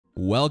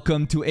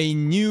Welcome to a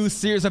new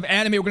series of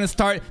anime. We're gonna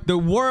start the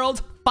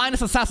world's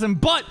finest assassin,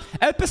 but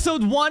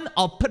episode 1,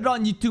 I'll put it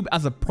on YouTube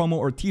as a promo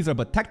or teaser,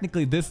 but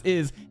technically this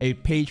is a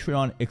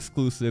Patreon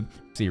exclusive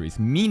series,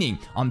 meaning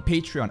on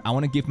Patreon, I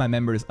want to give my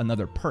members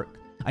another perk.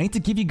 I need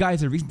to give you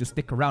guys a reason to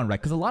stick around, right?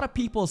 Because a lot of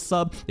people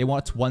sub, they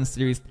watch one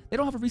series, they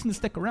don't have a reason to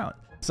stick around.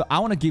 So I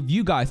want to give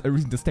you guys a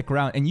reason to stick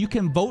around, and you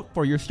can vote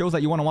for your shows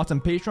that you want to watch on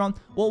Patreon.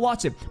 We'll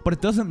watch it, but it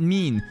doesn't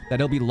mean that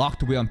it'll be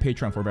locked away on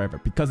Patreon forever.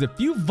 Because if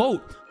you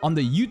vote on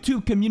the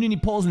YouTube community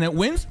polls and it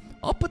wins,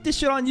 I'll put this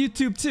shit on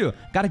YouTube too.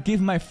 Gotta give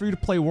my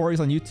free-to-play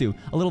warriors on YouTube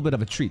a little bit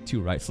of a treat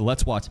too, right? So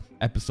let's watch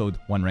episode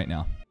 1 right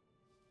now.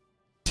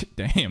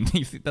 Damn,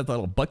 you see that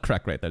little butt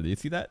crack right there? Do you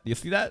see that? Do you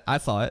see that? I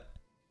saw it.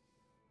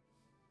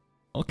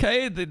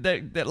 Okay,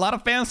 a lot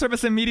of fan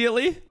service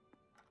immediately.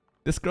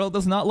 This girl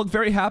does not look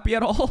very happy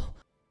at all.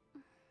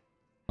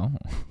 Oh,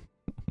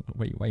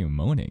 wait, why are you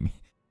moaning?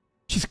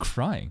 She's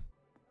crying.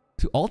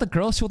 Do all the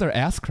girls show their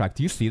ass crack?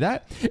 Do you see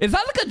that? Is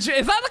that like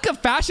a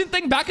fashion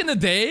thing back in the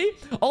day?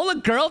 All the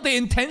girls, they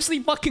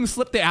intentionally fucking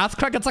slip the ass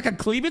crack. It's like a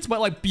cleavage,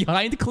 but like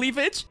behind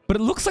cleavage. But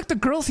it looks like the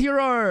girls here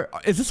are...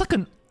 Is this like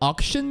an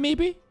auction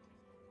maybe?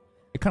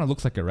 It kind of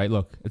looks like it, right?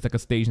 Look, it's like a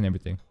stage and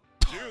everything.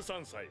 That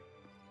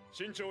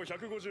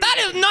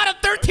is not a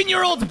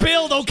 13-year-old's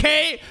build,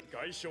 okay?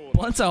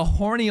 Bunch of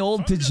horny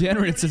old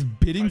degenerates just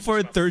bidding for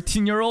a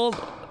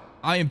 13-year-old.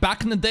 I mean,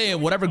 back in the day,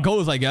 whatever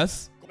goes, I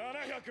guess.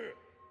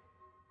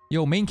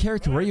 Yo, main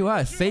character, where you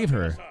at? Save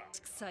her.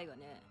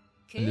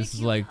 And this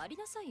is like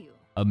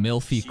a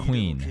milfy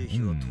queen.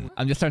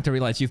 I'm just starting to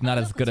realize she's not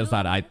as good as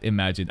that I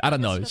imagined. I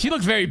don't know. She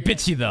looks very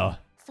bitchy, though.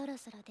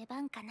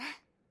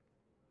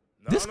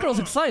 This girl's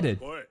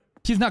excited.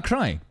 She's not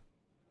crying.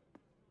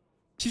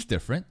 She's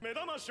different.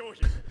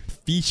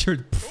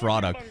 Featured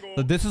product.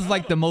 So this is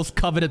like the most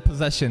coveted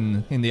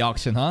possession in the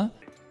auction, huh?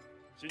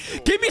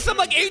 Give me some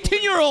like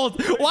 18-year-old.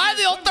 Why are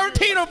they all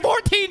 13 or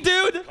 14,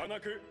 dude?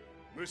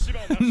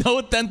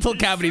 No dental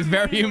cavities.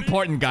 Very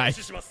important,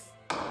 guys.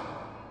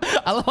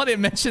 I love how they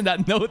mentioned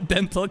that. No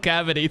dental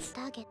cavities.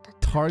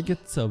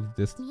 Targets of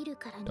this...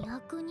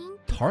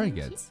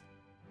 Targets?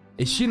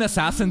 Is she an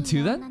assassin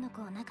too then?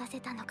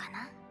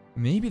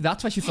 Maybe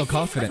that's why she's so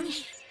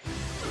confident.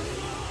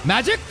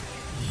 Magic?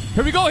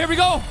 Here we go, here we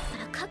go!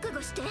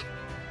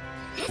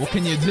 What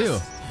can you do?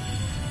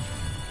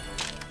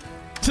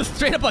 Just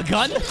straight up a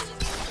gun?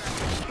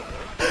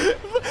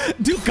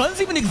 Do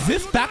guns even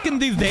exist back in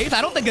these days?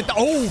 I don't think it...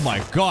 Oh my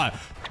god.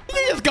 He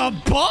just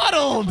got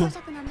bottled!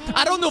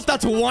 I don't know if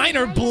that's wine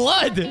or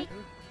blood!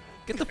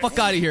 Get the fuck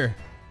out of here.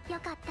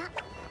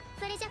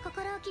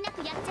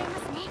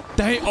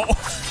 Dang, oh.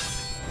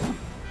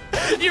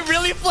 You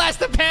really flashed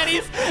the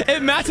panties?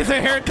 It matches her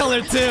hair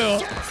color too.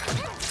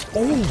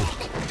 Oh.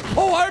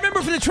 Oh, I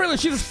remember from the trailer,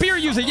 she's a spear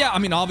user. Yeah, I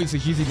mean, obviously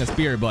she's using a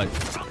spear, but...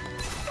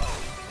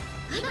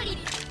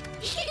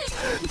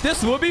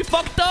 This would be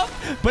fucked up,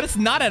 but it's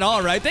not at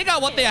all, right? They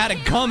got what they had in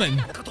common.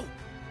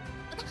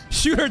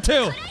 Shoot her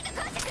too.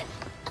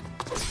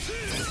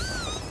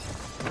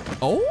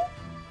 Oh?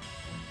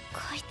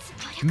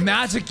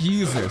 Magic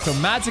user. So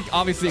magic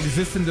obviously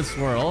exists in this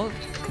world.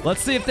 Let's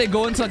see if they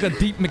go into like a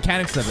deep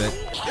mechanics of it.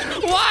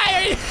 Why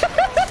are you...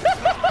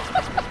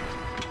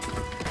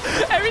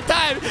 Every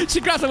time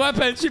she grabs a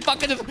weapon, she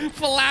fucking just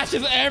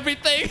flashes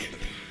everything.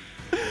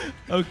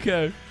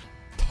 Okay.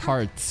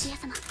 Tart.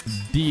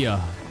 Dia.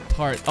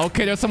 Tart.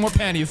 Okay, there's some more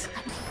panties.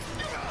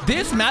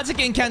 This magic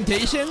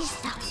incantation,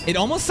 it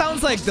almost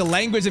sounds like the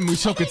language in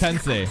Mushoku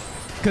Tensei.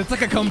 Because it's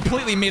like a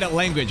completely made up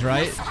language,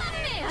 right?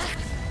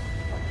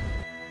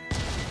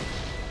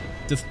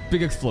 Just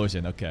big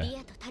explosion, okay.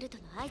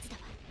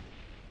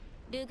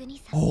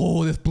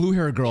 Oh, this blue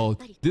hair girl.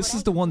 This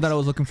is the one that I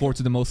was looking forward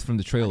to the most from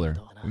the trailer.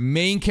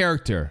 Main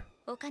character.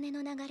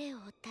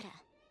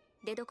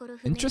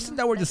 Interesting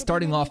that we're just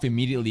starting off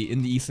immediately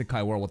in the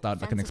isekai world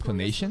without like an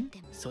explanation.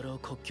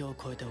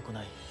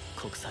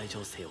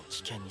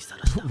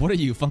 What are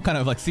you, some kind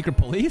of like secret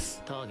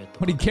police?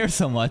 What do you care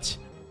so much?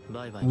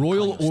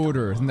 Royal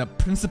orders and the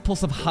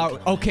principles of how...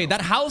 Okay,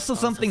 that house of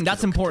something,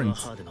 that's important.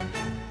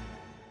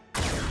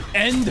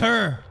 End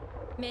her!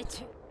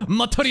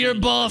 Material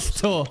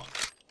Basto!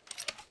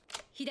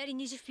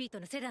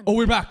 Oh,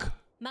 we're back!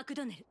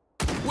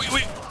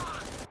 Wait.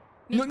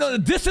 No,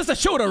 this is the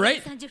Shota,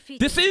 right?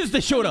 This is the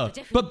Shota!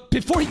 But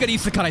before he got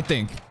isekai, I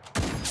think.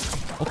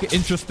 Okay,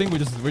 interesting.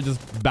 We're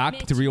just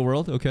back to real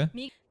world, okay.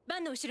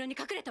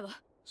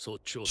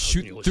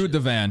 Shoot through the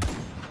van.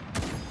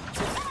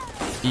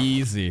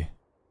 Easy.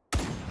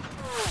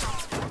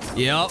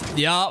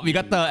 Yup, we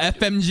got the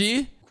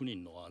FMG.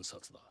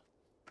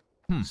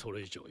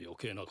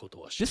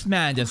 This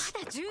man just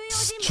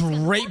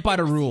straight by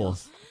the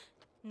rules.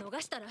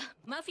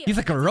 He's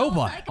like a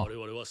robot.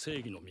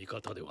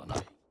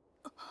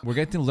 We're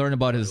getting to learn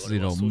about his,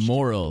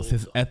 morals,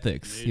 his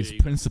ethics, his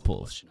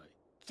principles.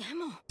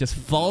 Just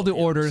follow the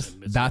orders,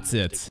 that's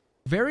it.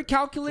 Very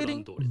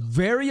calculating,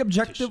 very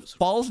objective,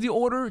 follows the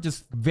order,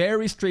 just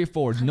very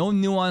straightforward. No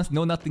nuance,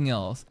 no nothing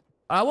else.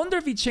 I wonder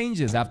if he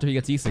changes after he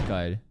gets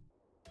isekai'd.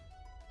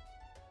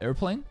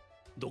 Airplane?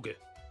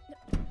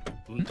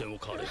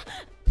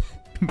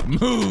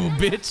 Move,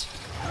 bitch.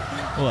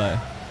 What?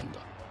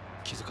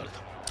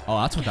 Oh,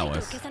 that's what that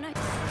was.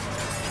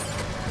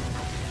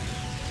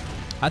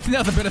 I think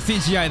that was a bit of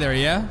CGI there,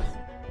 yeah?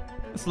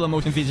 Slow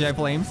motion CGI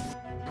flames.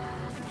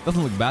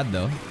 Doesn't look bad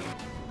though.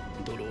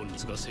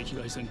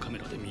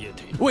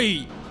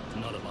 Wait.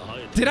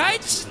 Did I?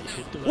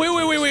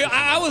 Wait.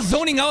 I was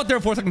zoning out there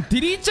for a second.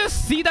 Did he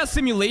just see that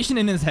simulation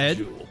in his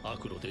head?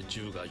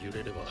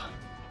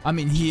 I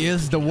mean, he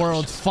is the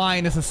world's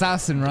finest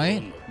assassin,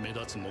 right?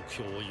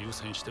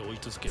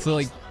 So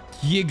like,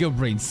 Giga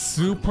Brain,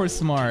 super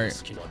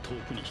smart.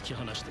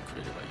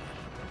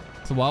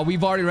 So while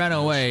we've already ran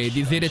away,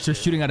 these idiots are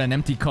shooting at an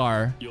empty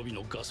car.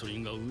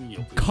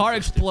 Car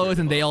explodes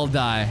and they all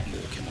die.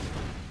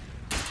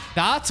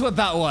 That's what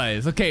that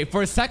was. Okay,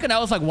 for a second I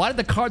was like, why did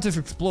the car just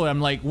explode?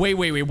 I'm like, wait,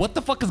 what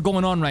the fuck is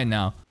going on right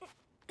now?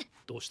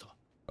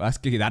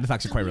 That is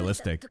actually quite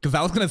realistic. Because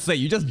I was gonna say,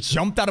 you just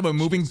jumped out of a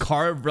moving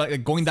car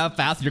like, going that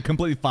fast and you're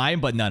completely fine,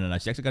 but no,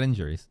 she actually got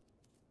injuries.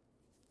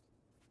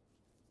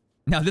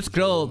 Now this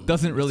girl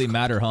doesn't really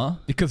matter, huh?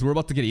 Because we're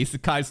about to get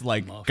isekais,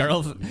 like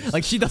girls,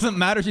 like she doesn't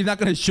matter, she's not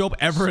gonna show up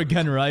ever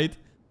again, right?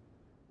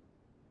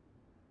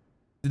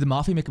 Did the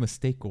mafia make a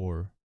mistake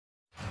or...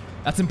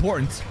 That's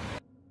important.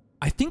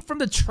 I think from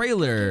the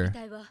trailer,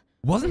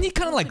 wasn't he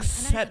kind of like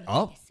set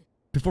up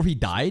before he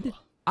died?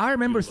 I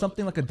remember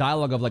something like a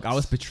dialogue of like, I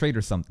was betrayed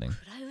or something.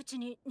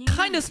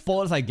 Kind of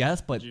spoilers, I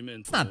guess, but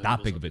it's not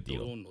that big of a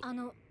deal.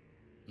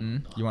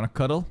 You want to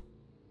cuddle?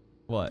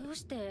 What?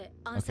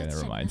 Okay,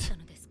 never mind.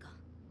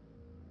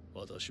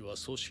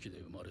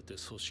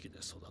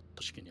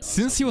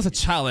 Since he was a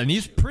child, and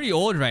he's pretty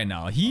old right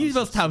now, he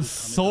must have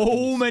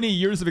so many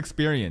years of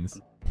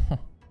experience.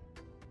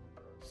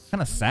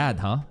 Kind of sad,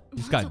 huh?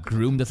 He's got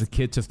groomed as a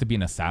kid just to be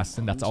an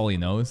assassin. That's all he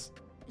knows.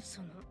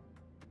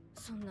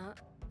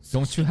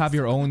 Don't you have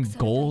your own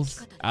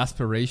goals,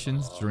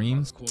 aspirations,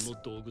 dreams?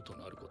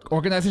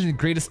 Organization's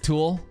greatest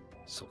tool?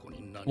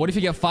 What if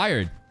you get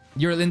fired?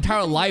 Your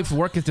entire life's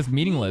work is just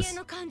meaningless.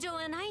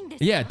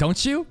 Yeah,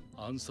 don't you?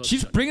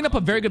 She's bringing up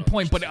a very good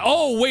point, but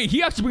oh wait,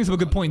 he actually brings up a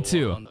good point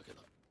too.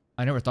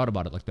 I never thought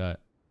about it like that.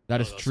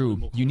 That is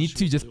true. You need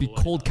to just be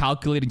cold,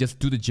 calculating, just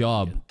do the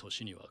job.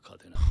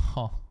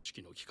 Huh.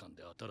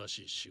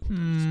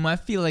 I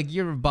feel like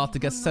you're about to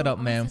get set up,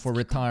 man, for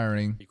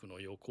retiring.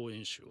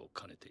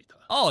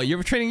 Oh,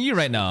 you're training you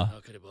right now.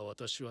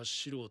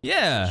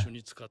 Yeah.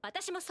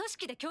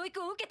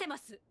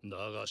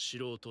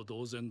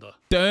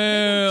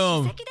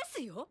 Damn.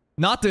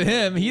 Not to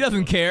him. He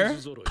doesn't care.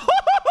 What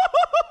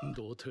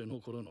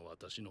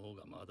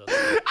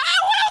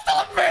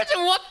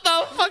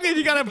the fuck did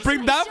you gotta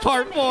bring that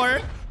part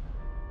for?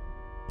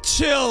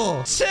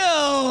 Chill.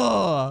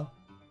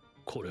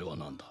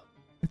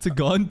 It's a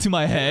gun to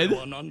my head.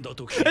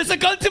 It's a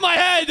gun to my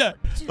head.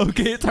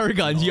 Okay, it's her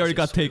gun. She already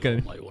got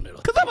taken.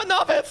 Cause I'm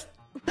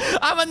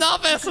a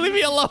novice. Leave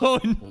me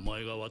alone.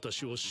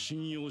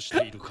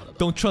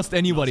 Don't trust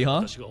anybody,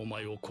 huh?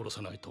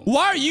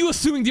 Why are you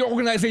assuming the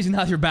organization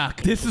has your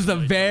back? This is a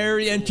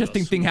very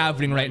interesting thing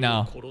happening right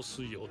now.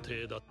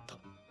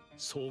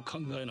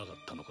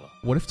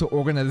 What if the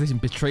organization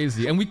betrays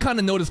you? And we kind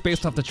of know this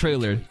based off the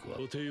trailer.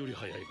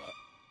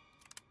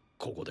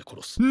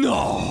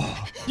 No!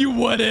 You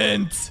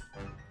wouldn't!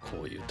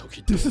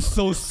 This is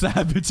so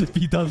savage if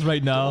he does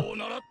right now.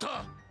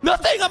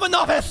 Nothing! I'm a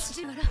novice!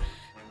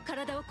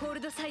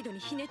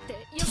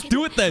 Just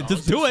do it then!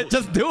 Just do it!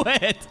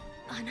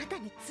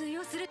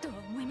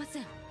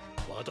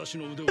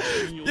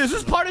 Is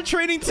this part of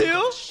training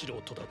too?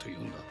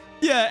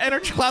 Yeah, and our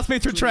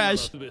classmates are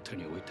trash.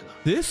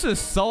 This is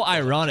so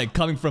ironic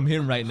coming from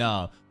him right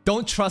now.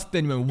 Don't trust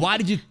anyone. Why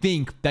did you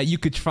think that you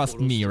could trust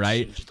me,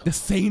 right? The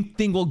same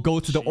thing will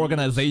go to the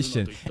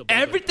organization.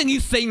 Everything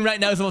he's saying right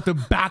now is about to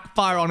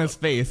backfire on his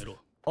face.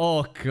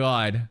 Oh,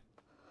 God.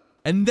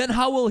 And then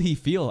how will he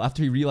feel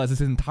after he realizes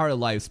his entire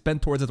life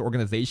spent towards his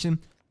organization?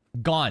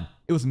 Gone.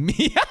 It was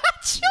me.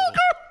 Chill, girl.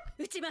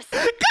 God,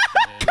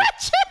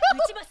 chill.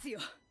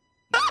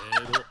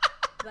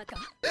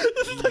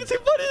 This is like too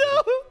funny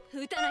now. Do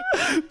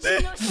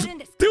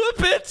it,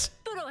 bitch.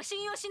 Do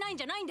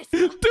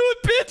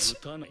it, bitch.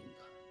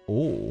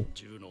 Oh.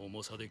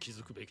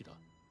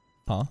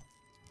 Huh?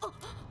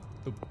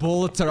 The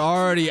bullets are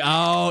already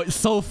out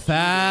so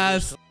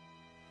fast.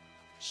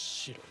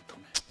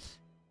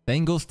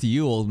 Thing goes to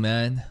you, old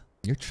man.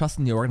 You're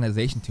trusting the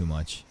organization too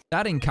much.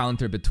 That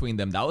encounter between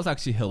them, that was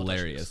actually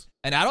hilarious.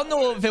 And I don't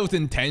know if it was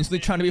intentionally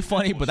trying to be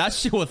funny, but that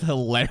shit was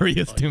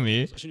hilarious to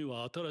me.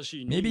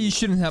 Maybe you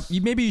shouldn't have.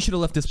 Maybe you should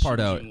have left this part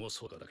out. It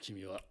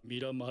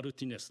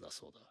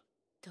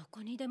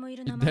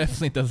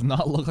definitely does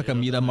not look like a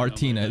Mira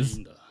Martinez.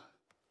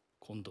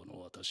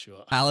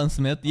 Alan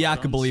Smith? Yeah, I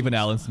could believe in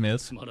Alan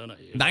Smith.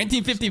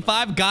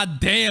 1955? God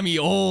damn, he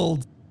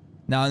old.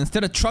 Now,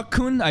 instead of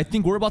Truck-kun, I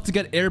think we're about to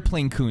get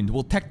Airplane-kun.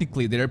 Well,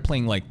 technically, the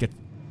airplane, like, get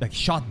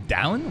shot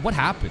down? What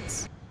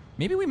happens?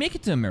 Maybe we make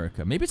it to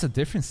America. Maybe it's a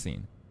different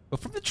scene.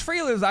 But from the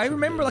trailers, I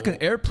remember, like,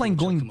 an airplane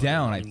going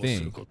down, I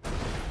think.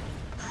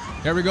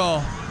 There we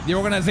go. The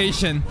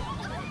organization.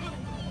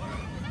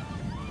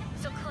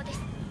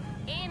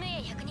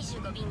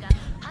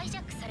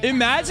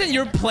 Imagine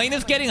your plane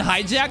is getting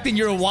hijacked and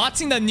you're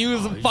watching the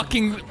news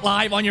fucking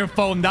live on your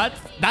phone.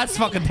 That's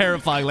fucking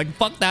terrifying. Like,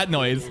 fuck that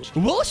noise.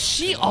 Will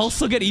she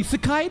also get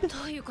isekai'd?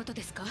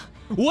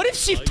 What if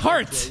she's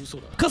tart?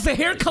 Because the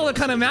hair color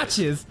kind of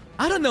matches.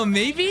 I don't know,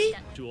 maybe?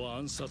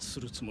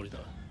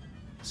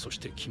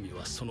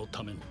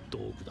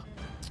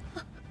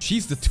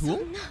 She's the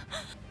tool?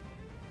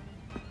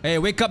 Hey,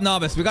 wake up,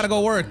 novice. We gotta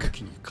go work.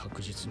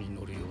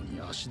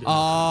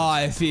 Oh,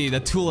 I see. The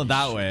tool in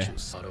that way.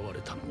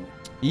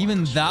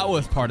 Even that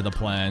was part of the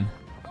plan.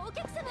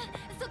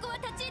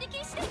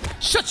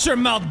 Shut your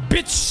mouth,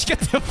 bitch! Get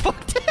the fuck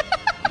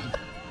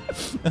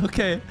down.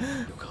 Okay.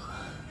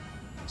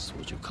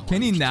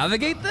 Can he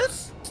navigate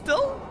this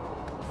still?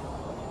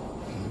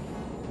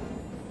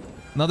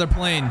 Another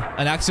plane.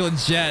 An actual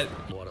jet.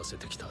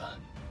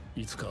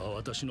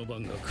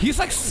 He's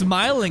like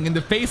smiling in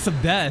the face of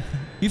death.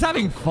 He's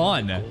having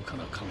fun.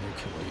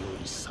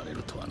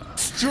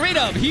 Straight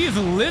up, he's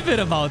livid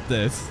about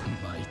this.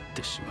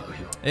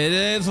 It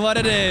is what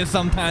it is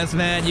sometimes,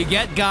 man. You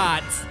get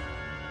got.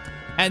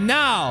 And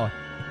now,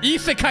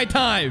 isekai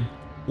time.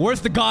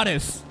 Where's the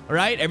goddess?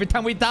 Right? Every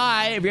time we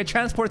die, we get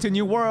transported to a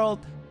new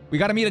world. We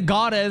gotta meet a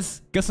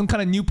goddess. Get some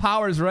kind of new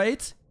powers,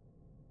 right?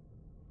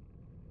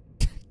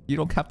 You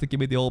don't have to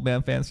give me the old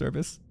man fan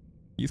service.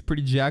 He's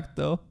pretty jacked,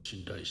 though.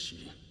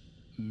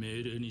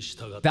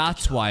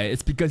 That's why.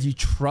 It's because you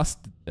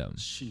trusted them.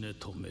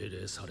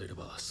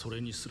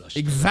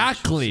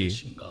 Exactly.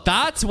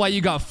 That's why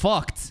you got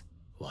fucked.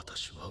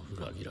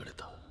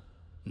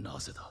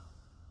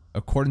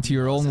 According to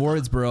your own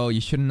words, bro,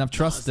 you shouldn't have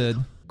trusted.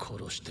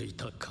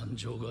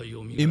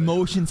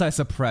 Emotions I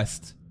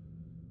suppressed.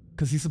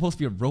 Because he's supposed to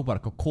be a robot,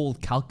 like a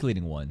cold,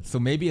 calculating one. So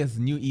maybe as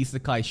new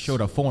isekai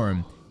showed a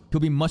form, he'll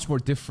be much more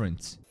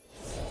different.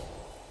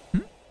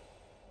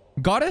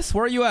 Goddess,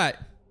 where are you at?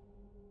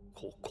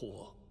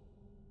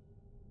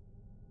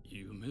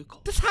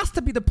 This has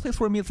to be the place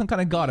where we meet some kind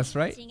of goddess,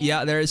 right?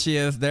 Yeah, there she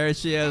is. There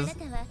she is.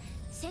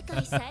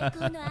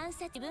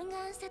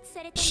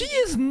 She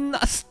is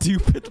not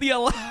stupidly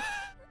alive.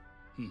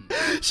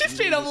 She's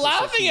straight up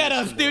laughing at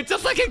us, dude.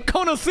 Just like in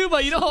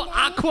Konosuba. You know how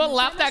Aqua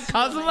laughed at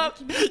Kazuma?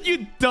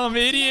 You dumb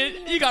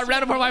idiot. You got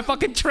ran over by a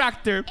fucking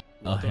tractor.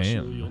 Oh,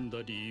 him.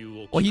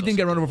 Well, he didn't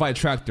get run over by a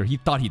tractor. He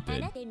thought he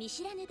did.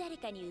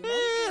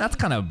 That's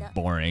kind of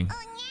boring.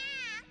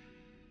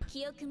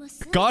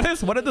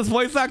 Goddess, what is this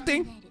voice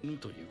acting?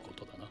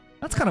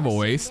 That's kind of a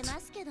waste.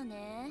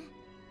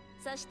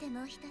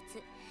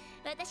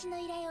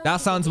 That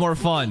sounds more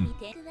fun.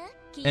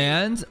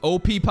 And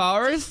OP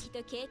powers?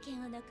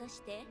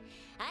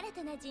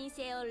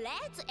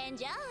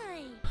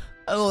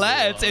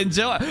 Let's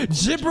enjoy.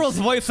 Jibro's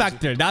voice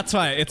actor. That's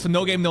right. It's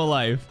No Game No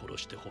Life.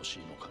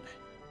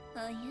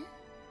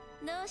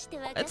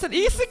 It's an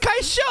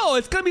isekai show.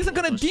 It's gonna be some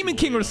kind of Demon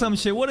King or some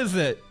shit. What is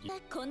it?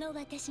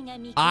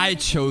 I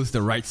chose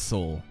the right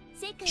soul.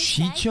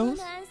 She chose?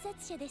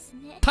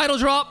 Title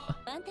drop!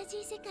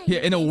 Yeah,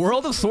 in a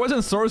world of swords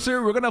and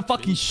sorcery, we're gonna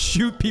fucking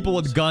shoot people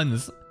with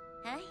guns.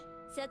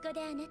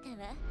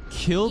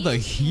 Kill the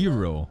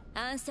hero.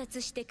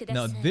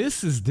 Now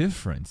this is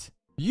different.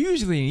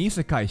 Usually in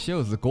isekai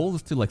shows, the goal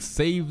is to like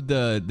save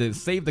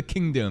the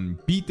kingdom,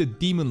 beat the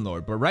demon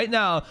lord. But right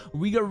now,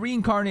 we got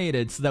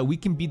reincarnated so that we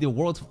can be the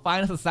world's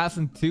finest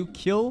assassin to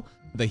kill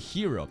the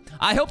hero.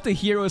 I hope the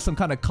hero is some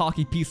kind of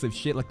cocky piece of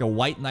shit like the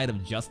White Knight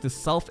of Justice,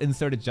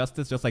 self-inserted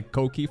justice, just like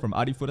Koki from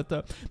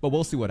Aristocrat. But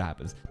we'll see what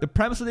happens. The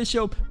premise of this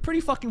show,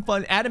 pretty fucking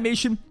fun.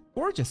 Animation,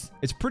 gorgeous.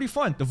 It's pretty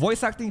fun. The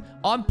voice acting,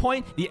 on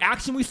point. The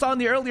action we saw in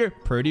the earlier,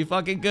 pretty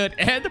fucking good.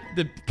 And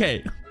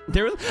okay,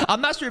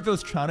 I'm not sure if it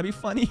was trying to be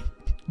funny,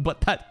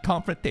 but that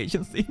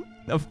confrontation scene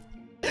of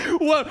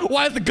what?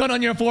 Why is the gun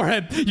on your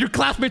forehead? Your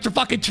classmates are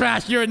fucking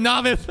trash. You're a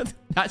novice.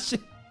 That shit.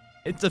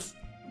 It's just.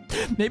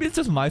 Maybe it's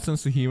just my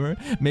sense of humor.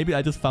 Maybe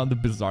I just found the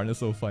bizarreness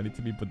so funny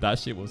to me, but that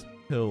shit was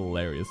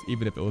hilarious,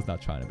 even if it was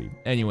not trying to be.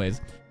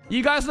 Anyways,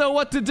 you guys know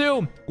what to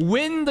do.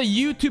 Win the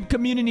YouTube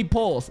community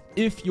polls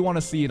if you want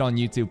to see it on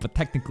YouTube. But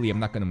technically, I'm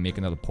not going to make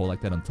another poll like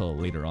that until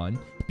later on,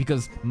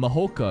 because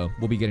Mahoka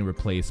will be getting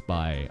replaced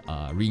by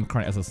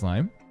Reincarnated as a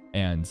slime,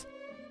 and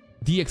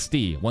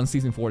DXD, once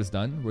season 4 is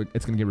done,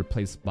 it's going to get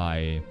replaced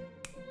by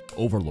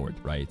Overlord,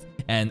 right?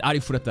 And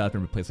Arifureta has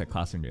been replaced by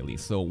Classroom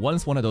Release. So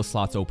once one of those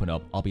slots open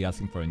up, I'll be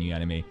asking for a new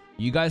anime.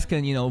 You guys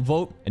can, you know,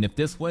 vote. And if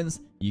this wins,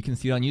 you can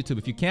see it on YouTube.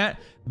 If you can't,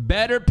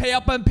 better pay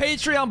up on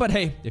Patreon. But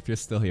hey, if you're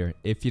still here,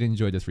 if you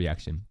enjoyed this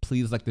reaction,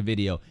 please like the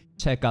video.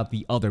 Check out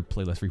the other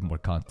playlist for more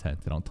content.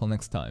 And until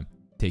next time,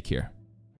 take care.